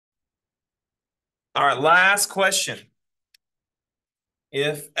All right, last question.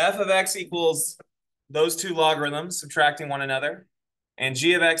 If f of x equals those two logarithms subtracting one another, and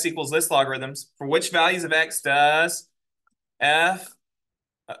g of x equals this logarithms, for which values of x does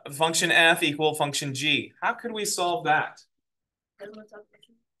function f equal function g? How could we solve that?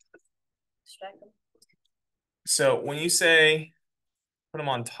 So when you say put them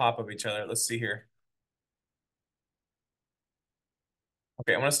on top of each other, let's see here.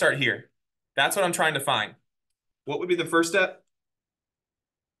 Okay, I'm going to start here. That's what I'm trying to find. What would be the first step?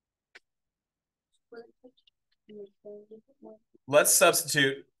 Let's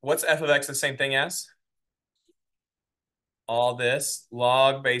substitute. What's f of x the same thing as? All this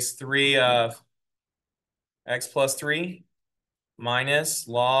log base 3 of x plus 3 minus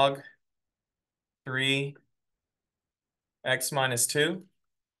log 3 x minus 2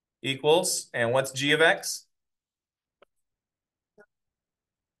 equals, and what's g of x?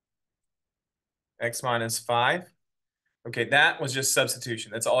 X minus 5. Okay, that was just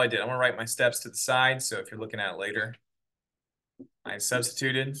substitution. That's all I did. I'm going to write my steps to the side, so if you're looking at it later, I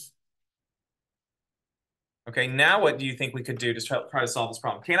substituted. Okay, now what do you think we could do to try to solve this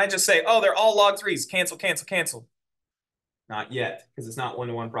problem? Can't I just say, oh, they're all log 3s. Cancel, cancel, cancel. Not yet, because it's not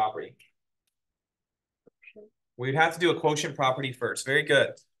one-to-one property. We'd have to do a quotient property first. Very good.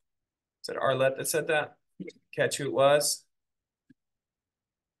 Is it Arlette that said that? Catch who it was.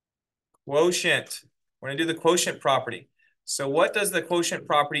 Quotient. We're going to do the quotient property. So what does the quotient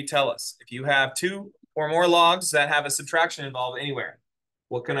property tell us? If you have two or more logs that have a subtraction involved anywhere,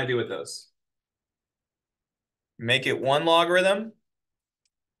 what can I do with those? Make it one logarithm,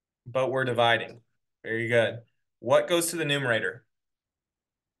 but we're dividing. Very good. What goes to the numerator?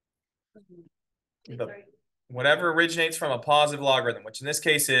 Whatever originates from a positive logarithm, which in this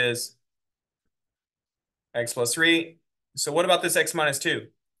case is x plus 3. So what about this x minus 2?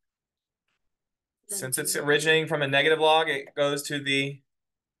 Since it's originating from a negative log, it goes to the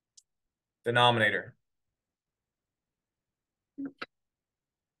denominator.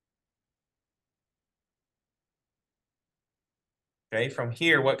 Okay, from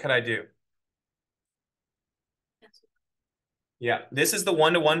here, what could I do? Yeah, this is the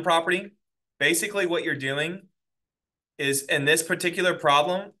one-to-one property. Basically, what you're doing is in this particular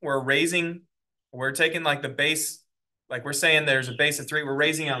problem, we're taking like the base, like we're saying there's a base of 3. We're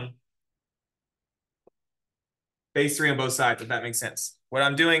raising base 3 on both sides, if that makes sense. What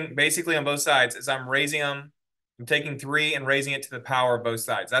I'm doing basically on both sides is I'm taking 3 and raising it to the power of both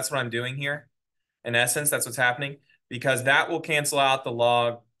sides. That's what I'm doing here. In essence, that's what's happening, because that will cancel out the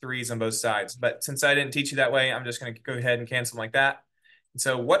log 3s on both sides. But since I didn't teach you that way, I'm just going to go ahead and cancel them like that. And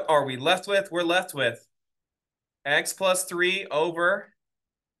so what are we left with? We're left with x plus 3 over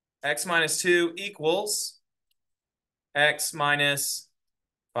x minus 2 equals x minus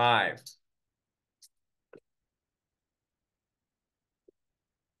 5.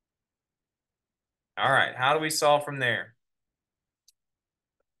 All right, how do we solve from there?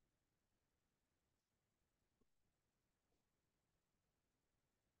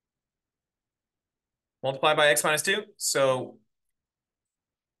 Multiply by x minus 2. So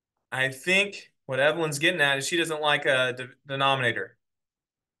I think what Evelyn's getting at is she doesn't like a denominator.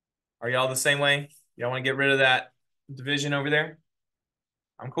 Are y'all the same way? Y'all want to get rid of that division over there?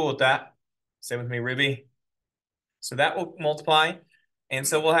 I'm cool with that. Same with me, Ruby. So that will multiply. And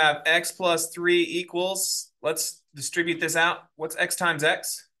so we'll have x plus 3 equals, let's distribute this out. What's x times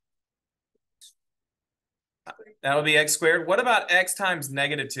x? That'll be x squared. What about x times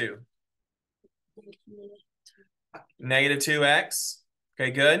negative 2? Negative 2x.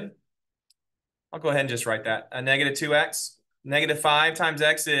 Okay, good. I'll go ahead and just write that. A negative 2x. Negative 5 times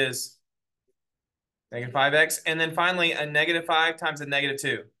x is negative 5x. And then finally, a negative 5 times a negative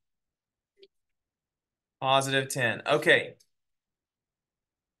 2. Positive 10. Okay.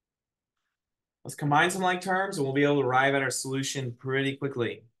 Let's combine some like terms and we'll be able to arrive at our solution pretty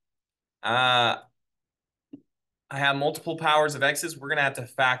quickly. I have multiple powers of x's. We're going to have to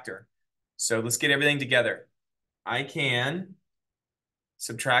factor. So let's get everything together. I can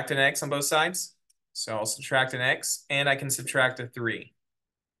subtract an x on both sides. So I'll subtract an x, and I can subtract a 3.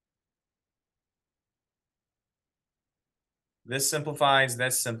 This simplifies,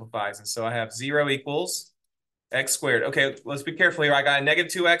 and so I have 0 equals x squared. Okay, let's be careful here. I got a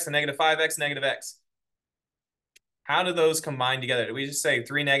negative 2x, a negative 5x, negative x. How do those combine together? Do we just say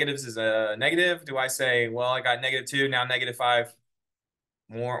 3 negatives is a negative? Do I say, well, I got negative 2, now negative 5,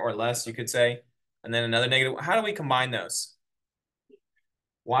 more or less, you could say, and then another negative? How do we combine those?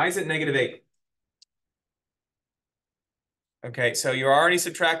 Why is it negative 8? Okay, so you're already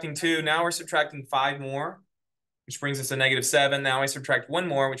subtracting 2. Now we're subtracting 5 more, which brings us to negative 7. Now I subtract 1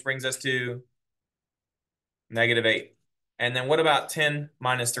 more, which brings us to -8. And then what about 10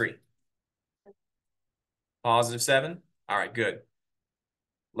 minus 3? +7. All right, good.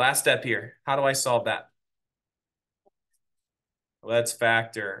 Last step here. How do I solve that? Let's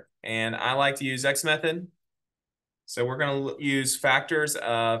factor. And I like to use X method. So we're going to use factors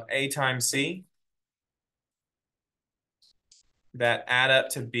of A times C that add up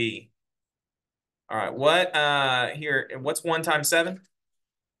to B. All right, what's 1 times 7?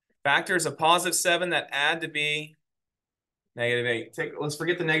 Factors of +7 that add to B, -8. Let's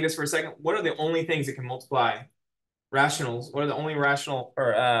forget the negatives for a second. What are the only things that can multiply? Rationals. What are the only rational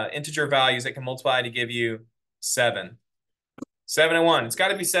or integer values that can multiply to give you 7? 7 and 1. It's got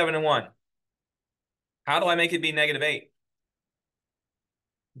to be 7 and 1. How do I make it be -8?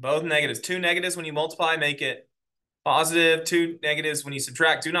 Both negatives. 2 negatives when you multiply make it positive. 2 negatives when you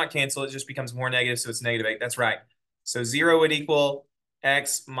subtract do not cancel. It just becomes more negative, so it's -8. That's right. So 0 would equal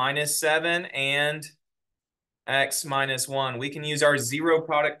x minus 7 and x minus 1. We can use our zero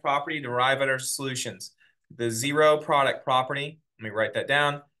product property to arrive at our solutions. The zero product property, let me write that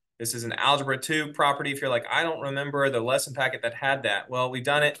down. This is an algebra 2 property. If you're like, I don't remember the lesson packet that had that. Well, we've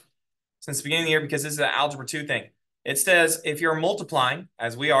done it since the beginning of the year because this is an algebra 2 thing. It says if you're multiplying,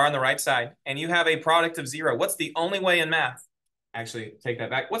 as we are on the right side, and you have a product of 0, what's the only way in math? Actually, take that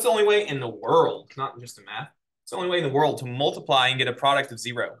back. What's the only way in the world, not just in math? It's the only way in the world to multiply and get a product of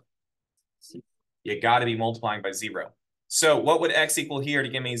 0. You got to be multiplying by 0. So what would x equal here to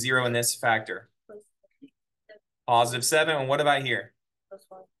give me 0 in this factor? +7. And what about here?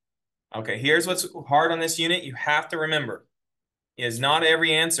 +1. Okay, here's what's hard on this unit. You have to remember is not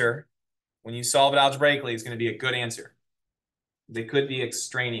every answer when you solve it algebraically is going to be a good answer. They could be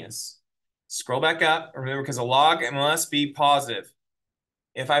extraneous. Scroll back up. Remember, because a log must be positive.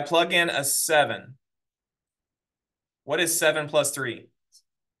 If I plug in a 7, what is 7 plus 3?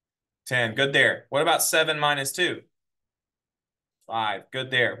 10. Good there. What about 7 minus 2? 5. Good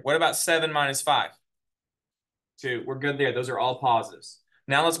there. What about 7 minus 5? 2. We're good there. Those are all positives.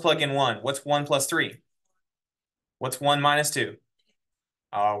 Now let's plug in 1. What's 1 plus 3? What's 1 minus 2?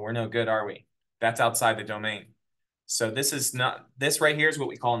 Oh, we're no good, are we? That's outside the domain. So this right here is what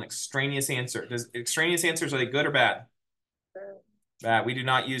we call an extraneous answer. Extraneous answers, are they good or bad? Bad. We do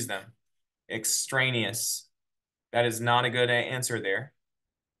not use them. Extraneous. That is not a good answer there.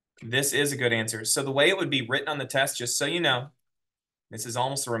 This is a good answer. So the way it would be written on the test, just so you know, this is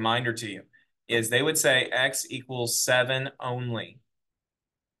almost a reminder to you, is they would say x equals 7 only.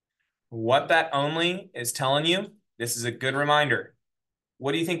 What that only is telling you, this is a good reminder.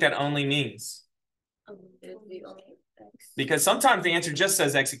 What do you think that only means? Because sometimes the answer just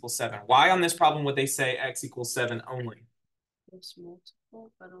says x equals 7. Why on this problem would they say x equals 7 only? It's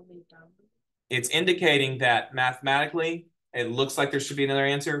multiple, but only down. It's indicating that mathematically, it looks like there should be another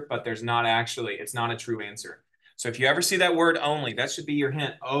answer, but there's not actually. It's not a true answer. So if you ever see that word only, that should be your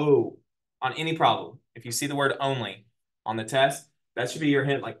hint. Oh, on any problem. If you see the word only on the test, that should be your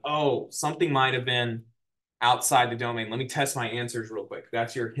hint like, oh, something might have been outside the domain. Let me test my answers real quick.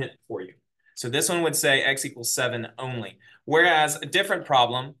 That's your hint for you. So this one would say x equals 7 only. Whereas a different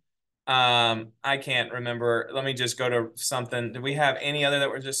problem, I can't remember. Let me just go to something. Do we have any other that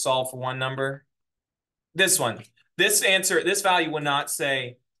were just solved for one number? This one. This value would not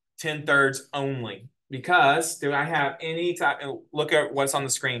say 10/3 only. Because do I have any type? Look at what's on the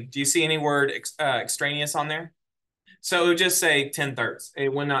screen. Do you see any word extraneous on there? So it would just say 10/3.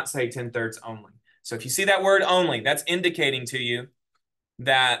 It would not say 10/3 only. So if you see that word only, that's indicating to you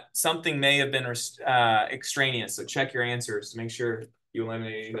that something may have been extraneous. So check your answers to make sure you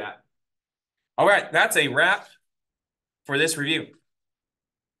eliminate that. All right, that's a wrap for this review.